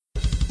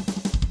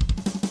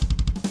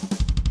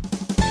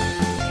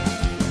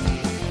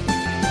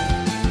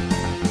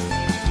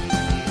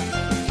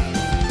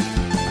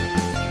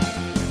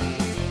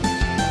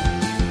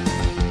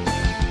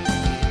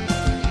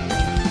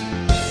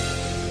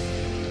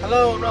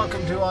Hello and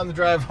welcome to On the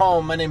Drive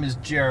Home. My name is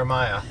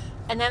Jeremiah.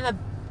 And then the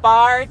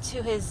bar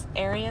to his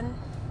Aryan,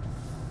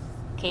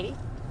 Katie.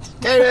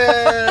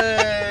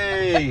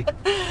 Katie!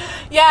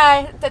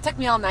 Yeah, that took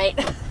me all night.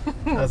 That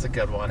was a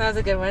good one. That was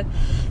a good one.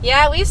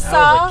 Yeah, That was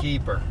a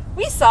keeper.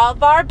 We saw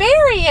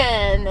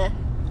Barbarian,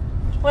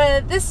 one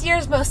of this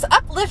year's most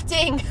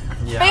uplifting,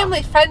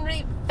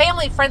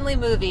 family-friendly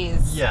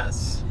movies.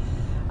 Yes.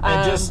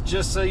 And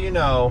just so you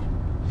know,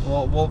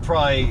 we'll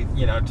probably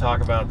talk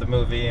about the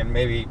movie, and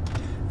maybe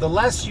the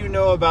less you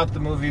know about the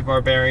movie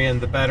Barbarian,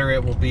 the better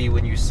it will be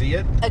when you see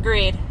it.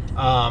 Agreed.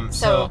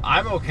 So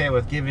I'm okay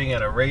with giving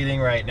it a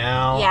rating right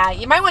now. Yeah,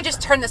 you might want to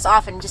just turn this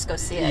off and just go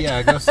see it.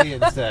 Yeah, go see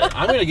it instead.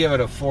 I'm going to give it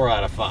a 4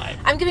 out of 5.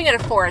 I'm giving it a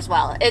 4 as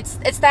well. It's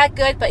that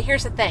good, but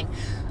here's the thing.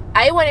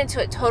 I went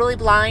into it totally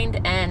blind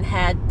and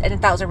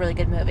thought it was a really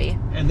good movie.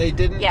 And they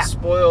didn't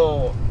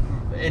spoil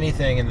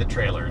anything in the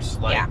trailers.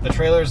 The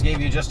trailers gave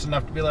you just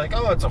enough to be like,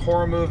 oh, it's a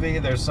horror movie.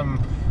 There's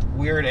some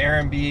weird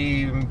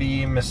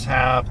Airbnb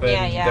mishap,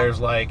 and there's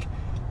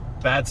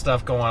bad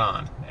stuff going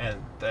on,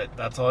 and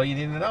that's all you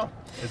need to know.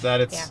 Is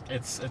that it's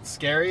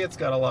scary. It's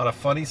got a lot of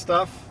funny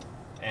stuff,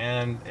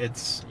 and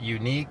it's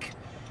unique.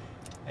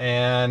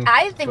 And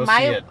I think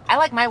I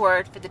like my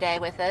word for the day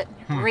with it.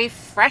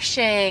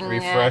 Refreshing.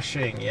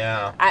 Refreshing,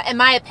 yeah. In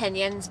my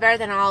opinion, it's better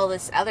than all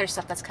this other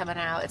stuff that's coming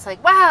out. It's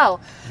like, wow,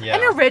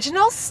 an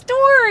original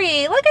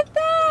story. Look at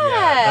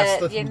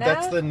that. Yeah,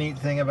 that's the neat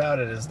thing about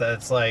it, is that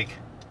it's like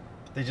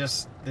they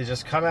just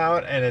come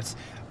out, and it's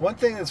one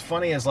thing that's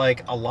funny is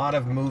a lot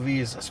of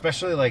movies,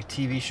 especially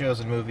TV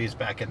shows and movies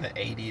back in the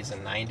 80s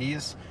and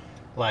 90s.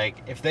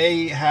 If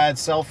they had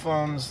cell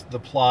phones, the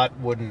plot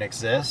wouldn't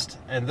exist.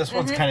 And this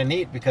one's kind of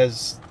neat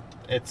because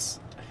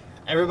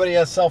everybody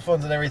has cell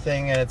phones and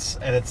everything, and it's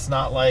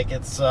not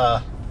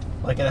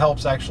it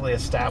helps actually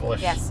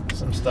establish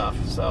some stuff.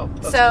 So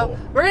that's cool.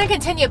 We're gonna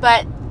continue,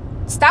 but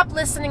stop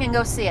listening and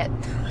go see it.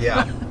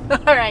 Yeah.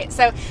 All right.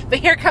 But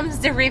here comes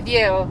the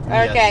review.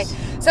 Okay. Yes.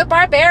 So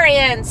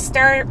Barbarian,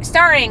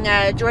 starring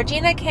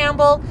Georgina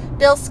Campbell,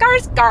 Bill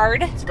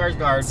Skarsgård,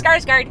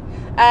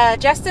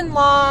 Justin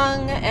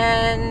Long,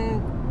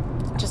 and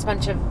just a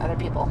bunch of other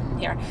people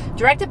here.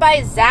 Directed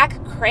by Zach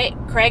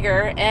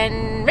Cregger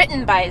and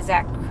written by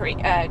Zach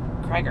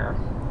Cregger.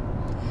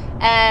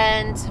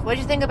 And what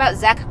did you think about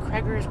Zach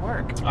Cregger's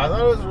work? I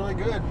thought it was really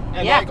good.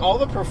 And all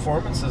the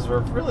performances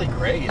were really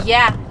great.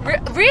 Yeah.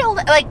 Real,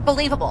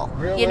 believable.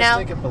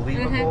 Realistic and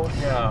believable,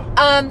 yeah.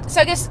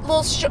 So I guess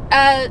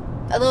a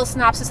little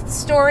synopsis of the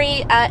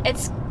story.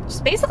 It's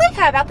basically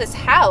kind of about this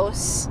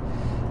house.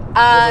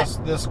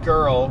 This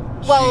girl,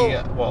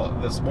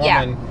 this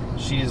woman,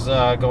 she's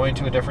going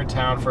to a different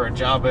town for a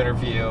job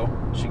interview.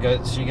 She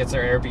gets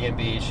her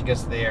Airbnb. She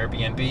gets to the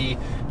Airbnb.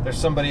 There's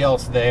somebody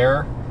else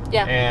there.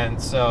 Yeah. And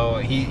so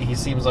he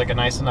seems like a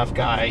nice enough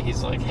guy.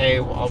 He's like, hey,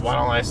 why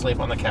don't I sleep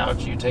on the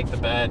couch? You take the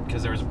bed,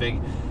 because there was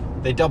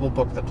they double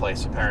booked the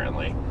place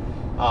apparently.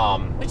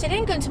 Which they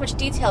didn't go into much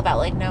detail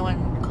about, no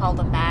one called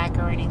them back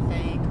or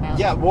anything.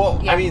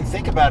 I mean,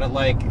 think about it,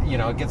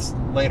 it gets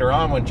later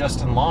on when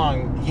Justin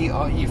Long,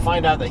 you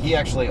find out that he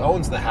actually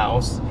owns the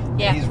house.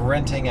 Yeah. He's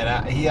renting it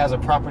out. He has a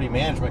property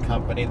management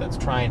company that's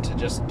trying to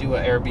just do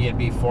an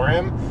Airbnb for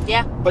him.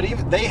 Yeah. But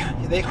even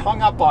they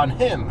hung up on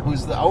him,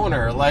 who's the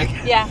owner.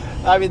 Yeah.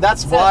 I mean,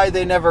 that's why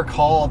they never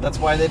called. That's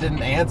why they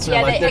didn't answer.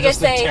 They're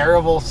just a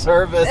terrible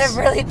service.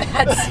 They're really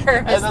bad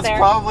service. And that's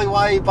probably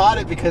why he bought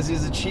it, because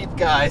he's a cheap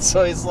guy.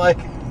 So he's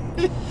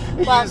he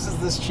uses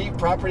this cheap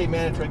property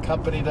management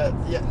company to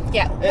it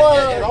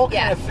all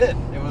kind of fit.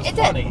 It was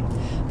funny. Did.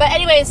 But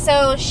anyway,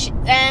 so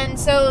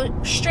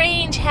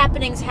strange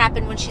happenings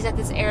happen when she's at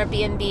this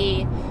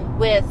Airbnb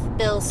with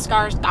Bill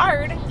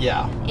Skarsgård.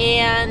 Yeah.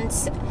 And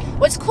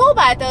what's cool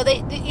about it, though,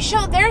 you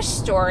show their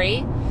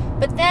story,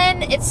 but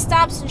then it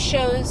stops and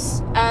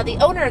shows the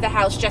owner of the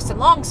house, Justin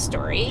Long's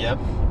story. Yep.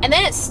 And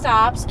then it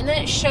stops, and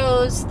then it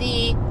shows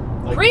the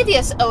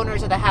previous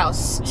owners of the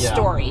house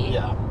story.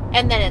 Yeah.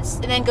 And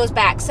then goes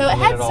back. So it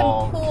had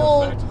some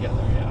cool. Comes back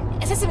together,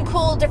 it has some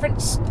cool different.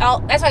 That's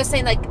what I was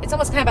saying. It's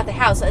almost kind of about the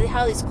house. They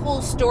have these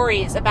cool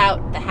stories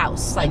about the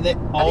house. And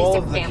all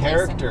of the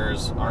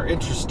characters are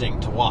interesting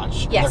to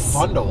watch. Yes. They're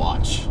fun to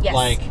watch. Yes.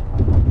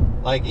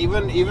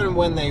 Even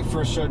when they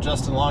first showed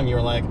Justin Long, you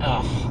were like,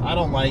 oh, I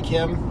don't like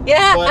him.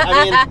 Yeah. But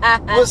I mean,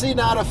 was he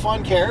not a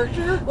fun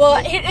character? Well,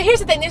 here's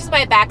the thing. This is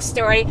my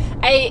backstory.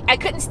 I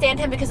couldn't stand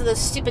him because of those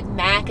stupid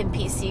Mac and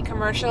PC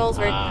commercials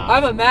where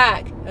I'm a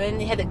Mac, and then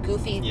he had the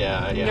goofy,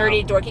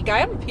 nerdy, dorky guy.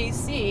 I'm a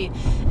PC,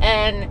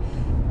 and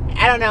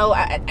I don't know.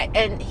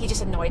 And he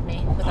just annoyed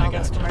me with all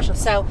those commercials.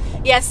 So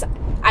yes,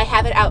 I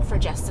have it out for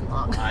Justin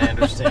Long. I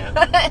understand.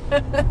 But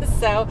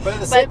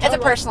it's a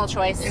personal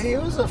choice. He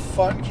was a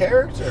fun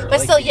character.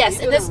 But still, yes,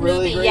 in this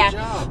movie,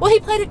 job. Well, he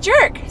played a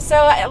jerk, so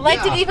I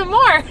liked it even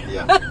more.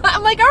 Yeah.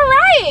 I'm like, all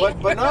right.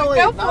 But not only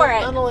go for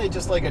it. Not only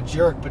just like a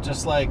jerk, but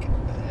just like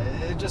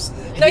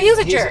No, he was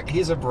a jerk.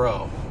 He's a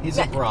bro. He's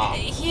a bro.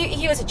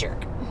 He was a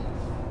jerk.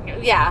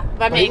 Yeah,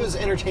 but he was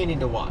entertaining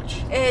to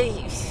watch.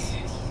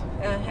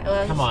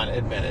 Come on,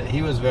 admit it.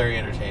 He was very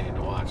entertaining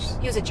to watch.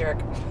 He was a jerk.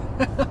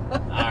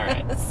 All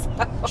right.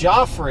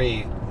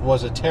 Joffrey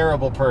was a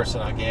terrible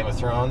person on Game of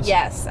Thrones.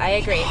 Yes, I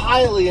agree.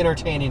 Highly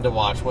entertaining to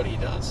watch what he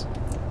does.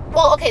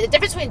 Well, okay, the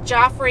difference between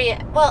Joffrey,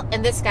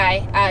 and this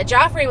guy,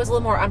 Joffrey was a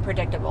little more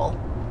unpredictable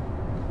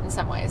in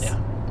some ways. Yeah.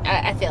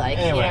 I feel like.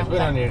 Anyways, we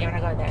don't need to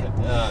go there.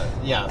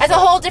 Yeah. That's a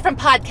whole different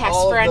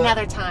podcast for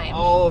another time.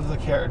 All of the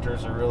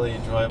characters are really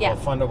enjoyable,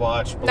 fun to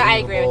watch. No, I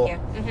agree with you.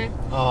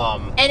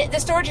 Mm-hmm. And the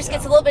story just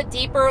gets a little bit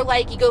deeper.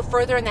 Like, you go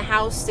further in the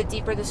house, the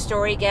deeper the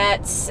story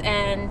gets.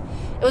 And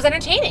it was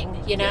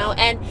entertaining, you know?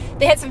 Yeah. And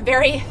they had some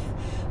very,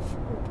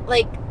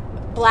 like,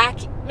 black...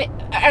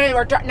 I don't know,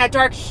 or not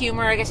dark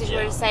humor, I guess you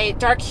should say.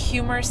 Dark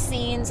humor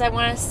scenes, I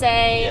want to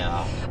say.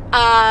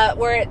 Yeah.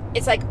 Where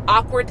it's, like,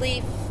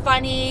 awkwardly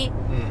funny.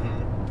 Mm-hmm.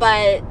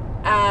 But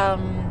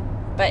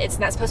it's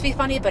not supposed to be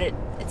funny, but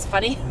it's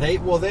funny. They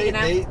rode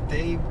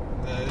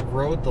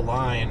the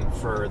line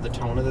for the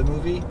tone of the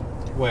movie,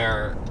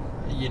 where,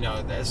 you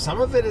know,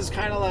 some of it is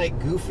kind of like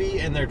goofy,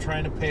 and they're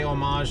trying to pay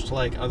homage to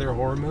like other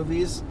horror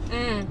movies,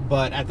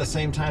 but at the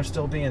same time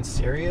still being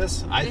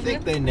serious. I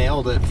think they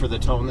nailed it for the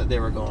tone that they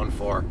were going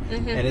for,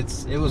 and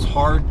it was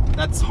hard.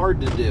 That's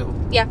hard to do.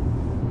 Yeah,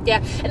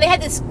 and they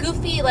had this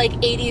goofy like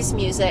 80s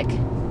music.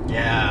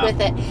 Yeah. With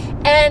it,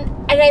 and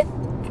I.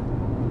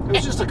 It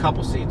was just a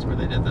couple scenes where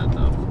they did that,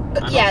 though.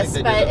 Yes,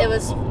 but it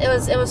was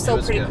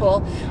still pretty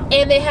cool. Yeah.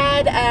 And they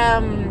had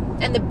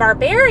and the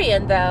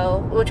Barbarian,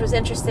 though, which was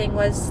interesting,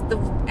 was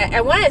I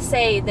want to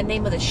say the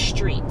name of the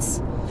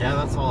streets. Yeah,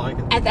 that's all I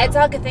can think of. That's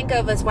all I could think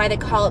of is why they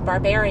call it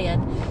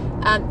Barbarian.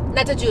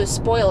 Not to do a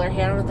spoiler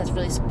here, I don't know if that's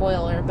really a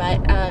spoiler,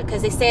 but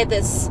because they say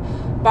this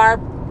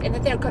and I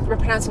think we're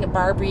pronouncing it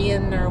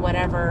Barbarian or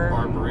whatever.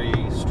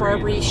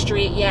 Barbary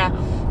Street, yeah.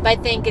 But I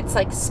think it's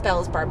like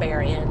spells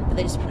Barbarian, but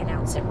they just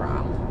pronounce it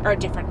wrong. Or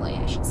differently,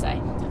 I should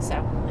say. So.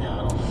 Yeah, I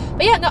don't know.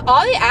 But yeah, no,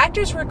 all the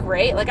actors were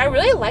great. Like, I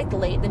really liked the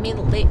main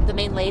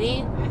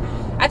lady.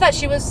 Mm-hmm. I thought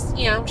she was,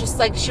 you know, just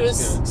like she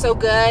was good. So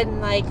good and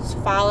like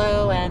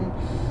follow and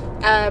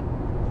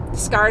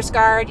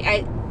Skarsgård.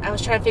 I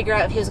was trying to figure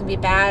out if he was gonna be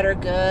bad or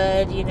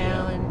good, you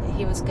know, and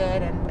he was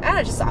good. And I don't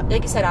know, just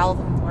like you said, all of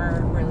them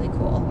were really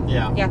cool.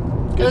 Yeah. Yeah.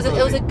 It was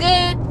a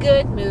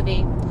good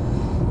movie.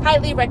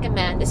 Highly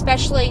recommend,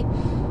 especially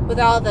with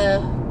all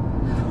the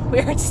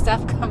weird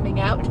stuff coming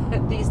out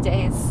these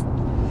days.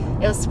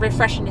 It was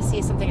refreshing to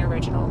see something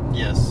original.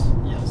 Yes,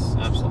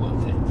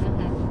 absolutely.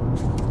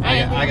 Mm-hmm.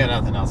 I got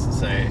nothing else to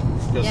say.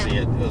 Go see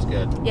it. It was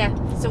good. Yeah.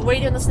 So what are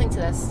you doing listening to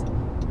this?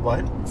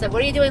 What? So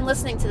what are you doing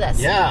listening to this?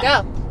 Yeah.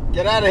 Go.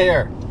 Get out of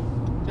here.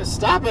 Just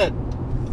stop it.